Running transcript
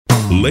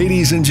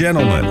Ladies and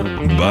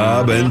gentlemen,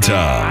 Bob and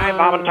Tom. Hi,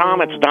 Bob and Tom.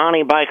 It's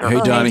Donnie Baker.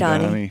 Hey,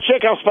 Donnie.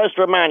 Chick, I'm supposed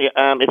to remind you,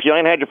 if you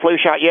ain't had your flu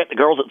shot yet, the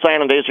girls at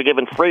San Andreas are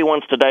giving free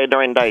ones today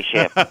during day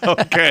shift.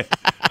 Okay.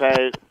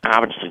 So I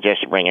would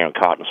suggest you bring your own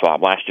cotton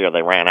swab. Last year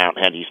they ran out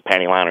and had to use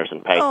panty liners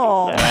and paste.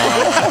 Bob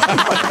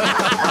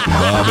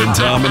and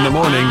Tom in the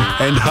morning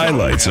and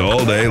highlights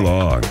all day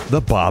long.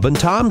 The Bob and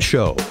Tom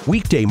Show,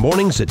 weekday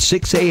mornings at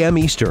 6 a.m.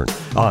 Eastern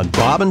on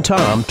Bob and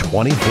Tom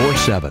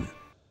 24/7.